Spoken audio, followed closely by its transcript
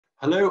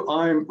Hello,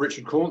 I'm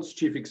Richard Kauntze,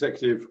 Chief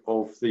Executive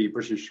of the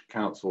British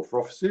Council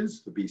for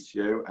Offices, the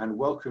BCO, and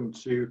welcome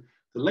to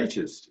the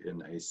latest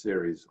in a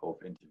series of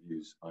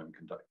interviews I'm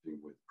conducting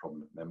with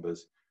prominent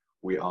members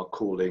we are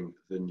calling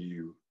the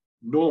New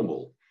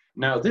Normal.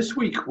 Now, this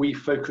week we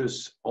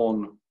focus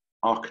on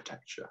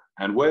architecture,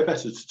 and where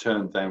better to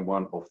turn than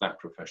one of that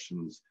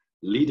profession's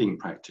leading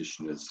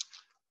practitioners,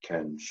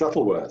 Ken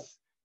Shuttleworth.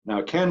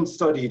 Now, Ken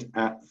studied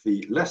at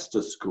the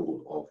Leicester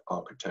School of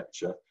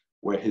Architecture,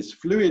 where his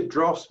fluid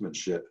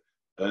draftsmanship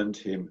earned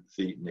him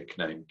the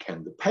nickname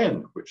Ken the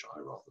Pen, which I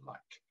rather like.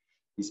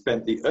 He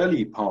spent the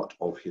early part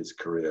of his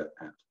career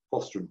at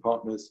Foster &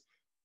 Partners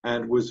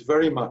and was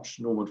very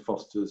much Norman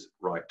Foster's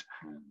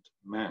right-hand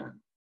man.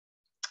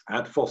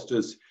 At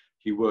Foster's,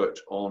 he worked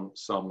on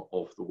some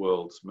of the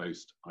world's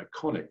most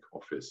iconic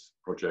office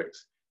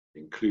projects,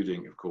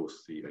 including, of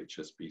course, the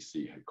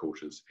HSBC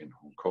headquarters in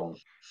Hong Kong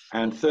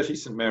and 30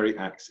 St Mary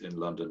Axe in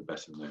London,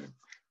 better known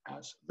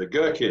as the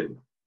Gherkin.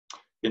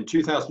 In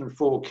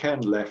 2004, Ken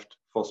left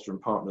Foster &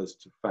 Partners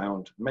to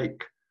found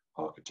Make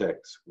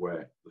Architects,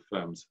 where the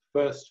firm's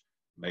first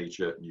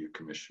major new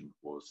commission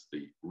was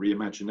the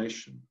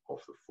reimagination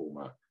of the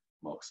former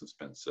Marks &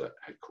 Spencer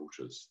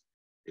headquarters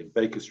in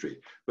Baker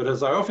Street. But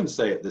as I often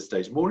say at this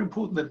stage, more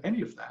important than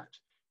any of that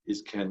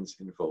is Ken's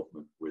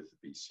involvement with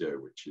the BCO,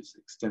 which is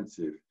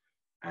extensive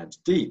and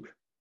deep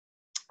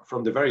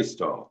from the very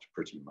start,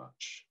 pretty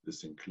much.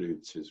 This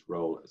includes his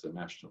role as a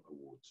National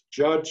Awards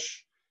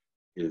judge,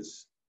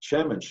 his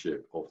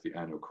chairmanship of the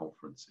annual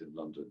conference in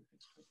London in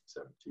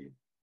 2017,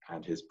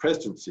 and his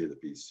presidency of the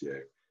BCO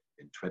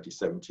in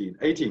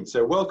 2017-18.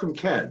 So welcome,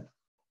 Ken.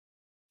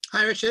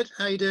 Hi, Richard.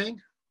 How are you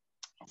doing?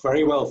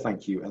 Very well,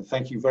 thank you. And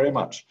thank you very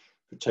much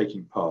for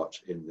taking part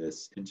in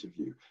this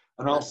interview.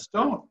 And I'll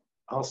start,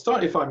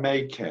 if I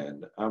may,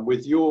 Ken,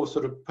 with your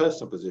sort of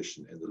personal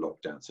position in the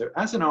lockdown. So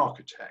as an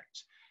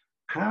architect,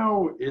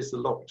 how is the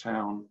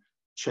lockdown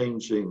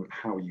changing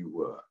how you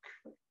work?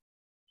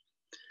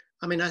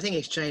 I mean, I think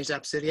it's changed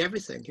absolutely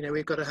everything. You know,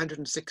 we've got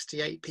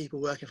 168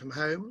 people working from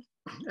home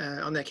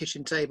on their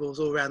kitchen tables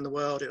all around the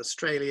world, in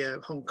Australia,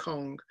 Hong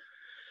Kong,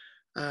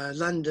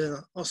 London,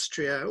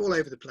 Austria, all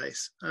over the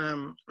place.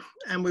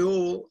 And we've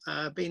all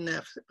been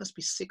there for, it must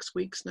be 6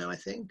 weeks now, I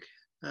think.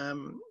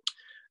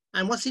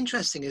 And what's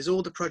interesting is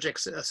all the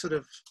projects that are sort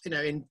of, you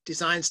know, in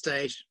design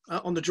stage,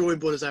 on the drawing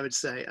board, as I would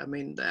say. I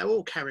mean, they're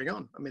all carrying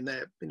on. I mean,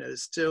 they're, you know,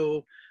 there's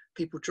still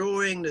people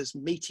drawing, there's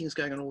meetings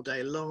going on all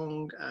day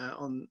long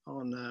on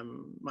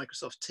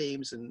Microsoft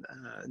Teams and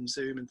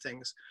Zoom and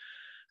things.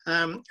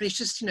 And it's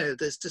just, you know,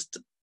 there's just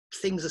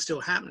things are still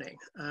happening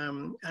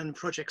and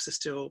projects are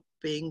still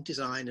being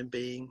designed and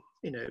being,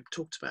 you know,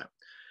 talked about.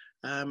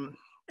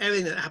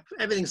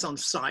 Everything's on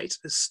site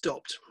has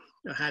stopped,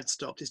 or had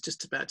stopped. It's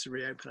just about to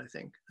reopen, I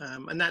think.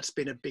 And that's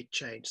been a big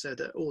change. So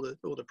that all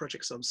the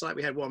projects on site,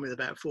 we had one with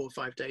about 4 or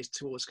 5 days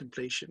towards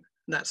completion,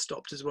 and that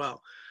stopped as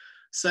well.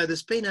 So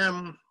there's been,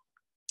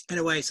 in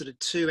a way, sort of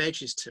two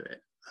edges to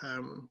it.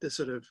 The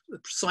sort of the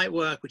site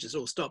work, which has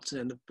all stopped, and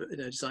then the, you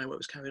know, design work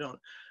was carried on.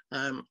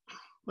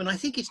 When I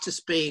think it's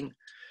been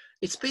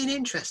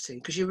interesting,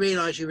 because you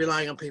realise you're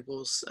relying on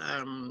people's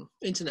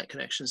internet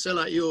connections. So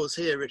like yours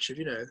here, Richard,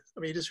 you know, I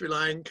mean, you're just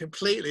relying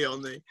completely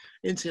on the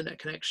internet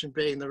connection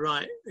being the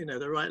right, you know,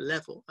 the right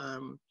level.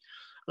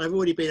 I've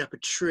already been up a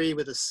tree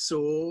with a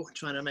saw,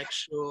 trying to make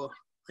sure,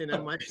 you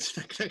know, my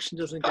internet connection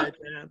doesn't go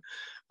down.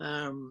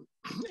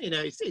 You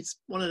know, it's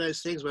one of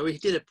those things where we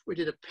did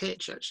a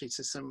pitch actually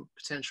to some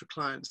potential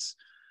clients.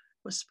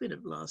 Must have been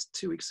last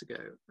 2 weeks ago,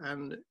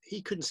 and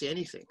he couldn't see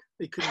anything.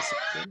 He couldn't see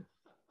anything.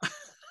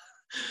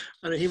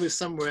 And he was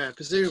somewhere,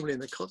 presumably in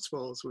the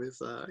Cotswolds, with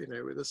you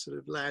know, with a sort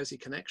of lousy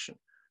connection.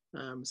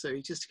 So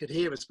he just could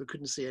hear us, but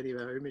couldn't see any of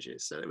our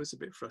images. So it was a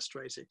bit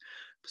frustrating.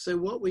 So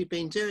what we've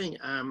been doing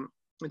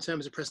in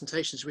terms of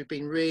presentations, we've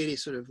been really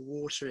sort of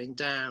watering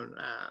down,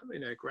 you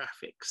know,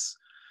 graphics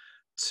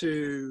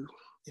to,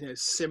 you know,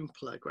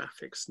 simpler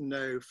graphics,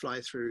 no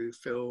fly-through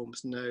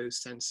films, no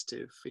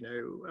sensitive, you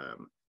know,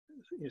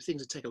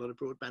 things that take a lot of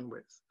broad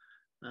bandwidth.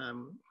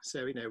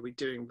 So, you know, we're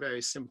doing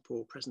very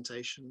simple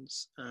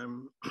presentations,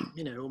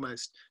 you know,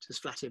 almost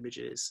just flat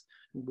images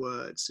and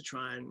words to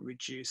try and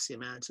reduce the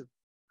amount of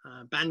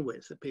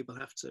bandwidth that people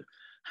have to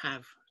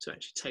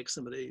actually take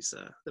some of these,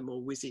 the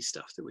more whizzy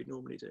stuff that we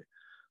normally do.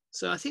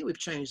 So I think we've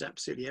changed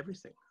absolutely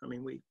everything. I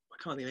mean,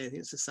 I can't think of anything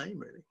that's the same,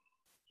 really.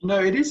 No,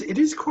 it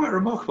is quite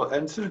remarkable.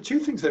 And sort of two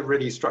things that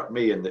really struck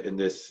me in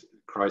this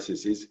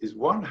crisis is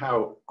one,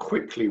 how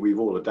quickly we've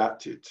all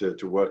adapted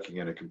to working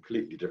in a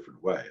completely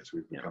different way as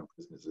we've become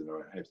prisoners in our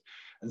own homes.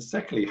 And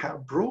secondly, how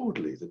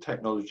broadly the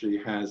technology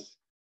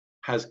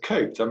has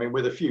coped. I mean,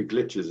 with a few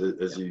glitches,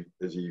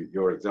 as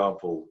your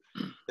example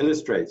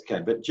illustrates,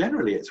 Ken, but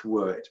generally it's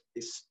worked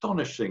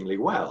astonishingly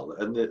well.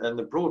 And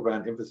the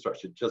broadband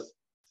infrastructure just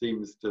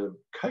seems to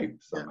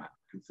cope somehow.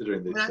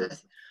 considering Well,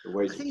 the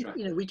weight I of think,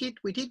 traffic? you know, we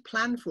did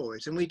plan for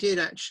it, and we did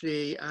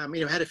actually,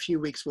 you know, had a few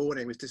weeks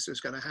warning with this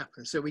was going to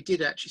happen. So we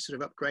did actually sort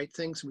of upgrade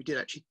things, and we did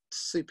actually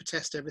super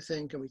test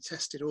everything, and we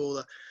tested all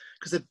the,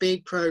 because the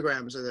big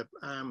programs are the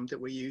that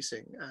we're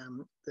using,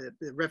 the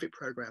Revit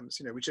programs,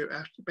 you know, which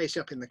are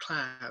basically up in the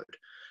cloud.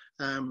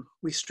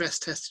 We stress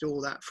tested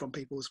all that from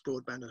people's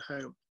broadband at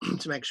home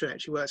to make sure it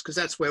actually works, because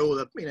that's where all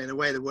the, you know, the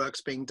way the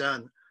work's being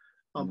done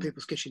on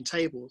people's kitchen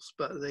tables,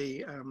 but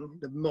the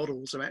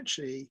models are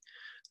actually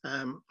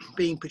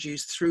being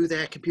produced through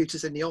their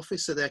computers in the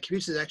office. So their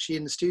computers actually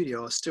in the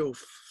studio are still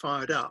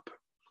fired up,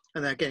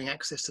 and they're getting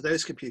access to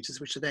those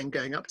computers, which are then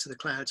going up to the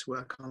cloud to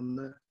work on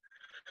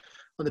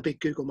the big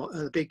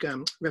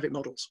Revit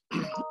models.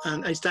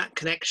 And it's that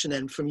connection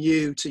then from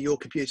you to your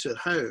computer at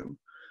home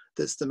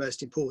that's the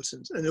most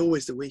important, and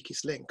always the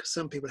weakest link.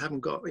 Some people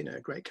haven't got, you know,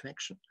 a great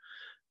connection.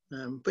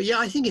 But yeah,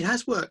 I think it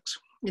has worked.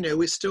 You know,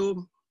 we're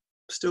still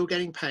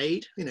getting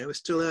paid. You know, we're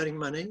still earning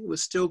money. We've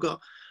still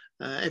got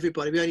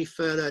everybody. We only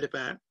furloughed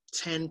about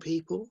 10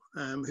 people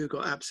who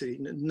got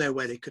absolutely no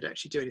way they could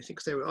actually do anything,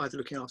 because they were either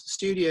looking after the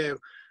studio,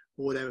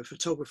 or they were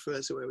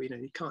photographers, or, you know,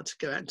 you can't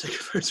go out and take a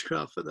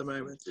photograph at the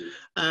moment.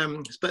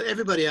 But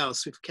everybody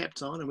else we've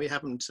kept on, and we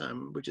haven't.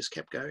 We just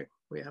kept going.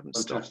 We haven't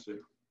stopped.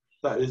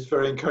 That is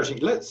very encouraging.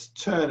 Let's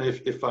turn,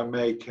 if I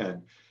may,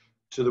 Ken,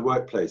 to the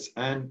workplace.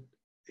 And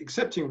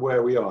accepting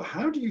where we are,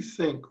 how do you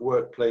think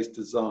workplace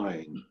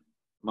design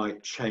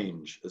might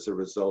change as a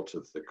result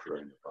of the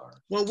coronavirus?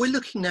 Well, we're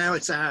looking now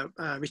at our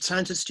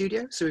return to the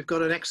studio. So we've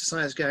got an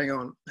exercise going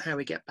on how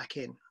we get back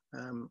in.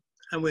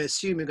 And we're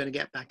assuming we're going to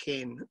get back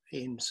in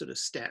sort of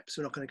steps.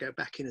 We're not going to go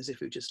back in as if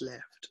we just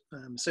left.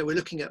 So we're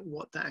looking at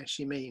what that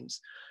actually means.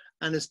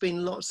 And there's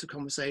been lots of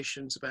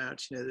conversations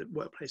about, you know, the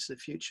workplace of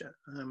the future.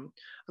 I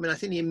mean, I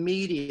think the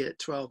immediate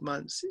 12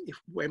 months,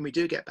 when we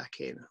do get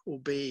back in, will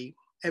be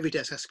every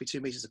desk has to be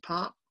 2 meters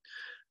apart.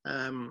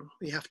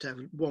 We have to have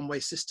one-way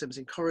systems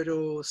in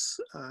corridors.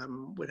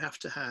 We'd have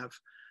to have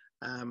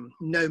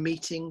no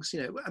meetings.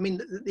 You know, I mean,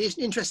 the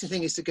interesting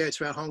thing is to go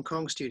to our Hong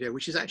Kong studio,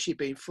 which has actually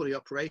been fully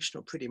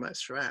operational pretty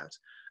much throughout.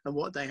 And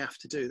what they have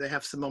to do, they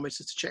have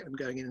thermometers to check them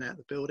going in and out of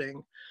the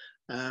building.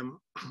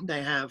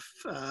 They have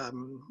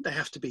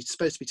to be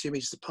supposed to be 2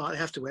 meters apart. They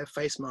have to wear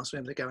face masks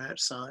whenever they go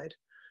outside.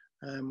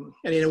 And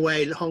in a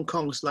way, Hong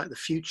Kong's like the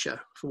future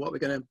for what we're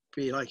going to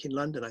be like in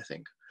London, I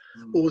think.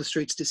 All the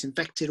streets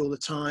disinfected all the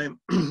time.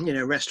 You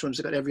know, restaurants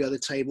have got every other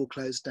table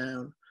closed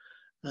down.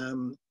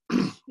 You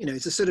know,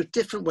 it's a sort of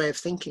different way of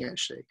thinking,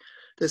 actually.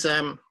 There's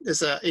in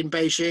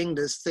Beijing,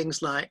 there's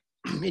things like,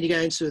 when you go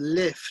into a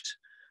lift,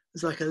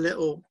 there's like a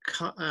little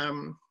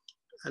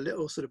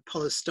sort of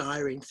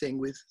polystyrene thing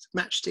with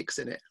matchsticks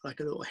in it, like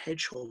a little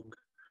hedgehog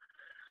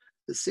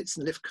that sits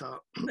in the lift car.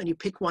 And you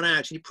pick one out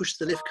and you push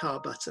the lift car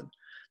button,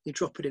 you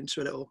drop it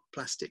into a little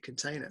plastic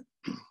container.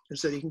 And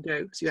so you can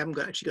go, so you haven't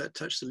actually got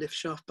to touch the lift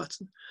shaft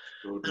button.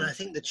 And I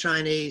think the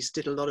Chinese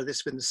did a lot of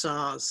this when the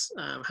SARS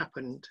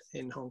happened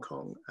in Hong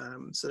Kong.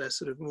 So they're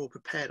sort of more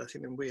prepared, I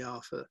think, than we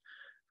are for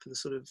the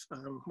sort of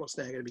what's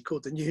now going to be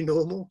called the new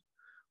normal.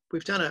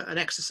 We've done an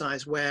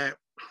exercise where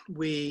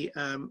we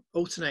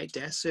alternate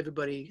desks. So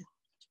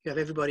you have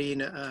everybody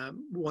in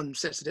one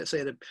set of desks.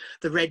 Say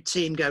the red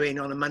team go in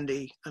on a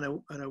Monday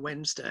and a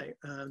Wednesday.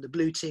 The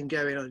blue team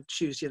go in on a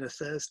Tuesday and a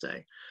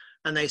Thursday.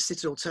 And they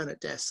sit at alternate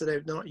desks, so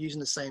they're not using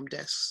the same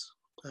desks.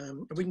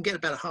 And we can get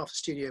about half the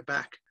studio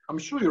back. I'm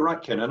sure you're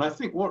right, Ken. And I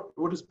think what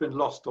has been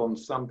lost on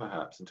some,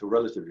 perhaps, until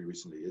relatively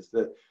recently, is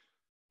that,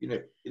 you know,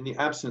 in the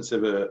absence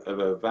of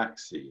a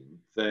vaccine,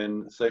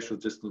 then social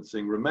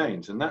distancing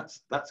remains, and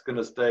that's going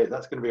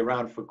to be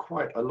around for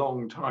quite a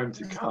long time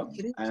to come.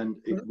 And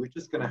we're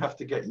just going to have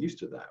to get used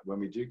to that when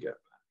we do get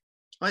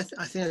back.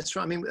 I think that's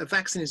right. I mean, a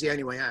vaccine is the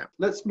only way out.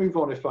 Let's move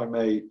on, if I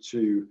may,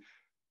 to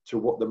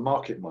what the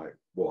market might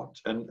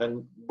want.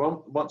 And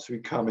once we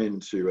come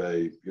into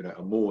a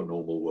more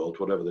normal world,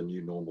 whatever the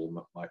new normal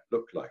might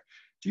look like,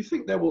 do you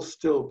think there will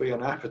still be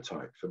an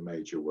appetite for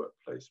major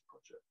workplace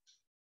projects?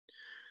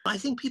 I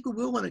think people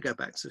will want to go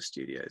back to the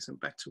studios and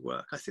back to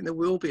work. I think there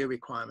will be a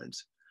requirement.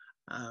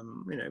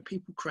 You know,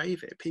 people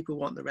crave it. People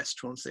want the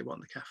restaurants, they want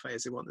the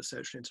cafes, they want the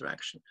social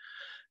interaction.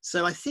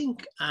 So I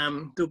think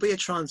there'll be a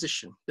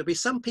transition. There'll be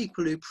some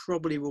people who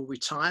probably will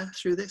retire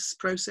through this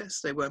process.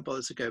 They won't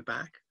bother to go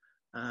back.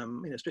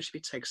 You know, especially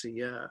if it takes a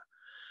year.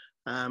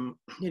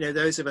 You know,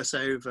 those of us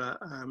over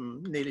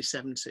nearly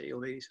 70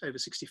 or over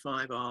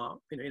 65 are,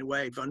 you know, in a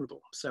way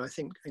vulnerable. So I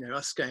think, you know,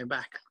 us going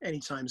back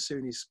anytime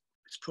soon it's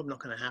probably not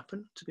going to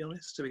happen, to be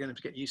honest. So we're going to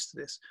have to get used to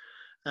this.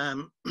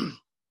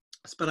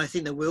 But I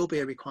think there will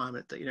be a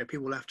requirement that, you know,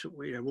 people will have to,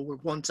 you know, will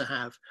want to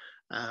have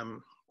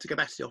to go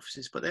back to the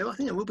offices. But I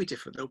think it will be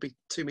different. There'll be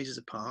 2 meters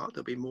apart.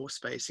 There'll be more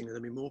spacing.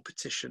 There'll be more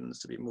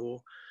partitions. There'll be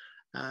more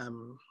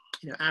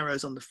you know,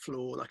 arrows on the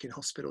floor, like in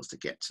hospitals, to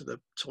get to the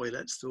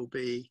toilets. There'll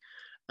be,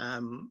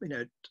 you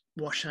know,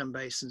 wash hand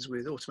basins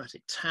with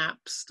automatic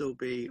taps. There'll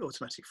be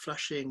automatic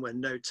flushing where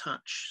no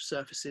touch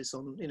surfaces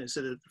on, you know,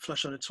 sort of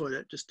flush on a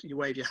toilet, just you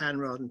wave your hand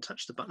rather than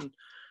touch the button.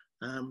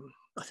 I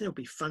think there'll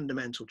be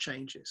fundamental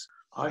changes.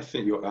 I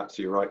think you're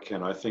absolutely right,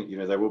 Ken. I think,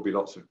 there will be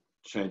lots of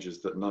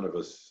changes that none of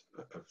us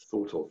have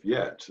thought of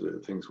yet.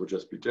 Things will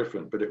just be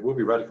different, but it will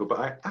be radical. But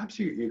I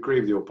absolutely agree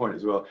with your point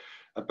as well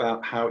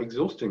about how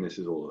exhausting this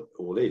is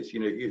all is.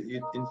 You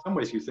in some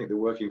ways you think that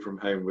working from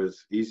home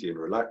was easy and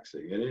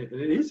relaxing, and it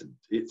isn't.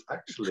 It's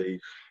actually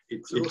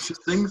it's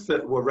things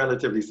that were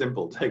relatively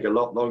simple take a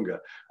lot longer,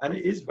 and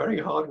it is very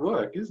hard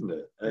work, isn't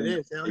it? And it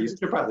is. Yeah, you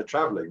strip out the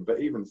travelling, but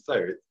even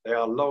so, they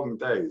are long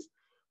days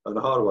and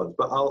hard ones.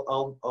 But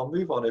I'll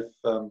move on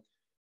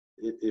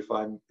if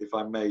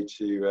I may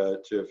to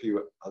a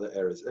few other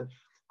areas. And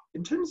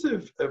in terms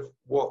of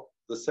what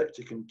the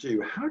sector can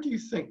do, how do you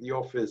think the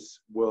office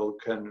world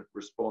can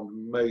respond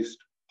most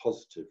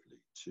positively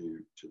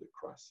to the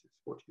crisis?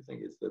 What do you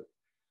think is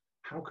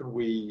how can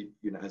we,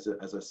 as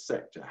a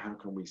sector, how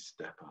can we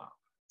step up?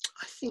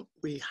 I think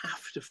we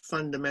have to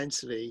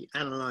fundamentally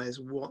analyse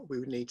what we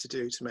would need to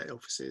do to make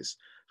offices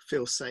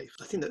feel safe.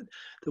 I think that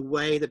the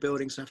way the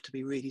buildings have to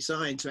be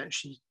redesigned to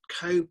actually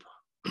cope,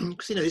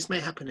 because this may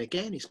happen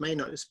again. This may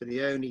not just be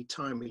the only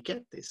time we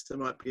get this. There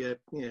might be a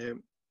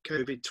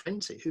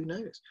COVID-20. Who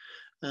knows?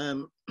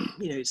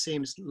 It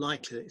seems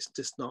likely that it's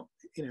just not.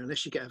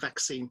 Unless you get a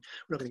vaccine,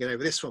 we're not going to get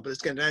over this one. But there's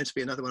going to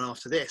be another one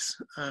after this.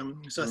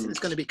 So I think it's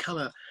going to become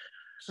a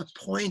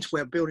point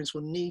where buildings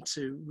will need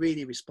to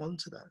really respond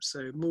to that.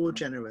 So more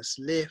generous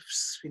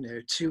lifts,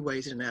 2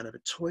 ways in and out of a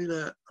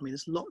toilet. I mean,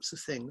 there's lots of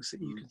things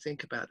that you can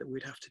think about that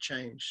we'd have to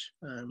change.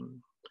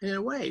 In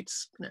a way,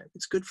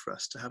 it's good for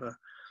us to have a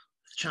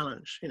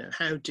challenge.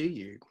 How do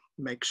you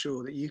make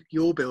sure that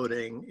your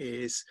building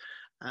is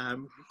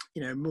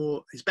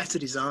is better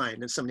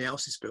designed than somebody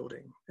else's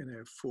building,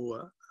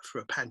 for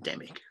a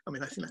pandemic. I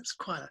mean, I think that's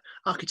quite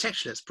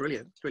architecturally, that's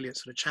brilliant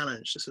sort of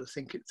challenge to sort of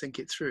think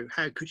it through.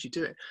 How could you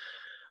do it?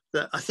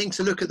 That I think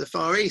to look at the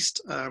Far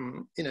East,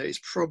 is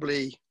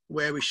probably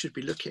where we should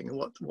be looking, and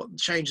what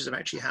changes are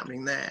actually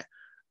happening there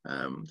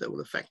that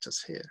will affect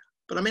us here.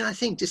 But I mean, I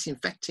think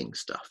disinfecting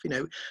stuff,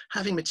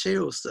 having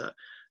materials that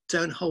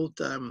don't hold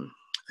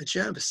a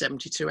germ for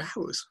 72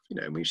 hours,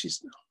 which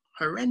is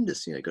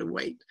horrendous. You've got to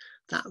wait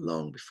that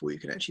long before you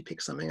can actually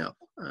pick something up.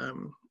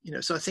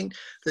 So I think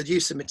the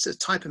use of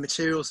type of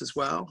materials as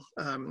well.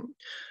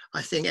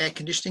 I think air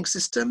conditioning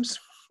systems,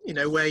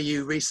 where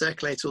you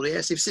recirculate all the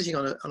air. So if you're sitting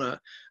on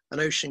an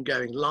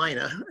ocean-going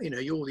liner,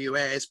 all the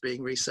air is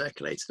being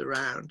recirculated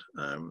around,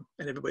 and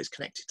everybody's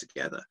connected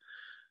together.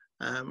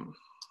 And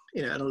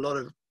a lot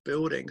of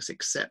buildings,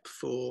 except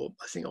for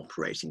I think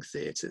operating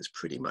theatres,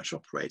 pretty much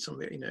operate on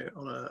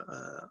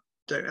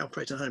don't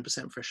operate on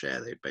 100% fresh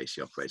air. They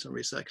basically operate on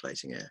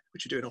recirculating air,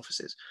 which you do in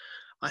offices.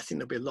 I think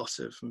there'll be a lot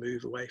of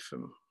move away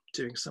from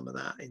doing some of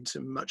that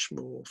into much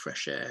more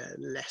fresh air,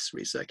 less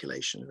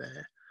recirculation of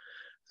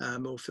air,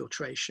 more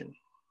filtration.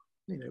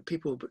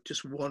 People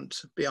just want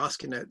to be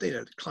asking,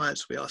 the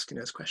clients will be asking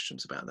those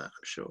questions about that,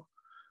 I'm sure.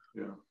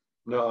 Yeah,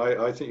 no,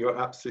 I think you're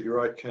absolutely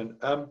right, Ken.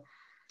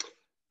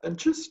 And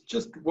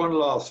just one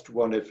last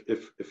one,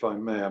 if I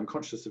may. I'm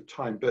conscious of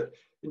time, but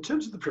in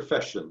terms of the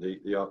profession,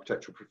 the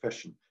architectural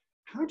profession,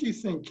 how do you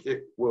think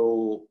it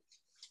will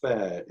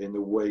fare in the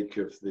wake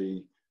of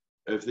the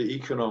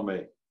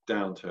economic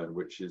downturn,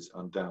 which is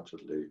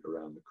undoubtedly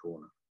around the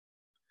corner?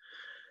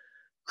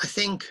 I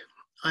think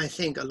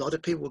a lot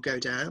of people will go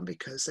down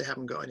because they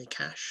haven't got any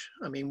cash.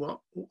 I mean, what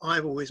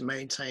I've always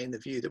maintained the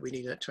view that we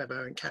need to have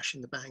our own cash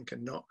in the bank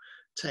and not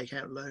take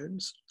out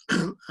loans.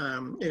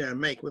 When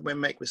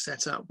Make was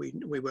set up, we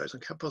worked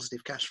on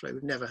positive cash flow.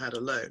 We've never had a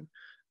loan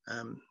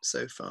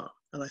so far,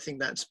 and I think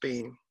that's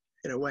been,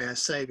 in a way, our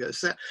saviour.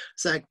 It's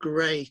that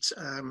great,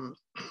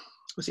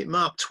 was it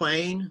Mark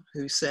Twain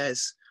who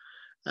says,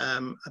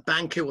 a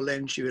banker will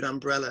lend you an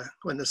umbrella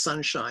when the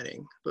sun's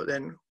shining, but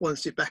then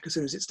wants it back as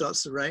soon as it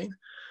starts to rain.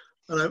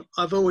 And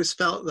I've always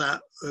felt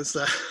that was,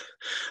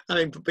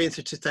 having been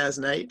through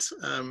 2008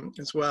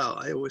 as well,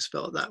 I always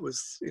felt that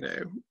was,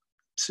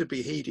 to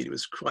be heeded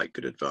was quite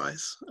good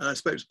advice. And I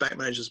spoke to bank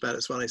managers about it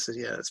as well. And they said,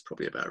 yeah, that's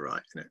probably about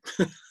right.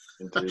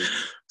 Indeed.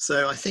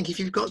 So I think if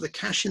you've got the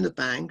cash in the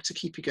bank to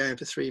keep you going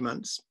for 3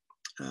 months,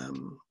 I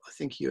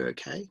think you're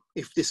okay.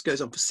 If this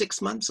goes on for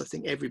 6 months, I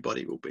think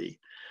everybody will be,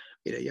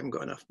 you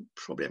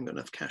probably haven't got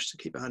enough cash to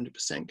keep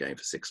 100% going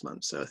for 6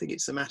 months. So I think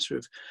it's a matter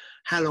of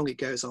how long it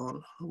goes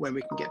on, when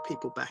we can get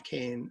people back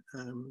in.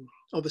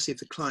 Obviously, if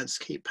the clients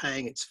keep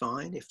paying, it's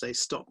fine. If they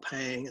stop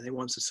paying and they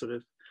want to sort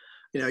of,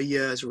 a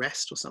year's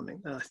rest or something,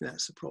 then I think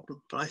that's the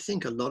problem. But I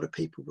think a lot of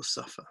people will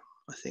suffer.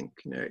 I think,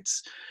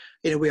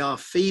 we are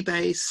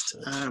fee-based.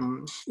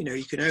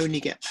 You can only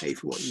get paid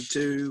for what you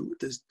do.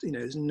 There's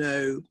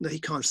no, you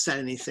can't sell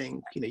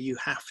anything. You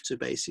have to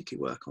basically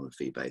work on a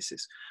fee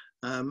basis.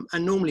 And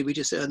normally we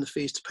just earn the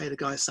fees to pay the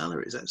guys'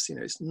 salaries. That's,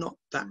 it's not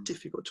that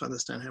difficult to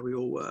understand how we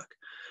all work.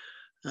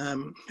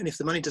 And if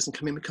the money doesn't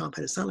come in, we can't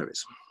pay the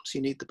salaries. So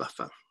you need the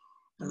buffer.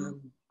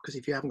 Because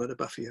if you haven't got a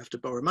buffer, you have to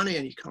borrow money,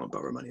 and you can't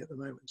borrow money at the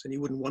moment. And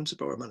you wouldn't want to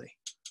borrow money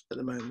at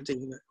the moment,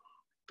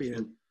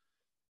 either.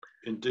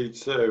 Indeed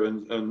so.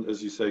 And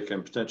as you say,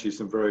 Ken, potentially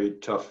some very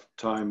tough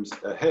times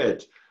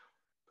ahead.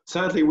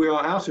 Sadly, we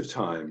are out of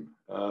time,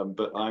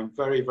 but I'm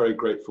very, very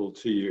grateful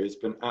to you. It's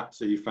been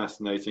absolutely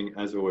fascinating.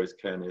 As always,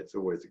 Ken, it's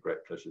always a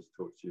great pleasure to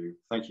talk to you.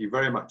 Thank you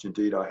very much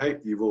indeed. I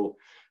hope you've all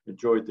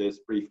enjoyed this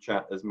brief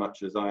chat as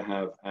much as I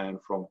have. And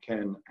from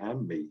Ken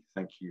and me,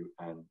 thank you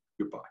and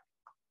goodbye.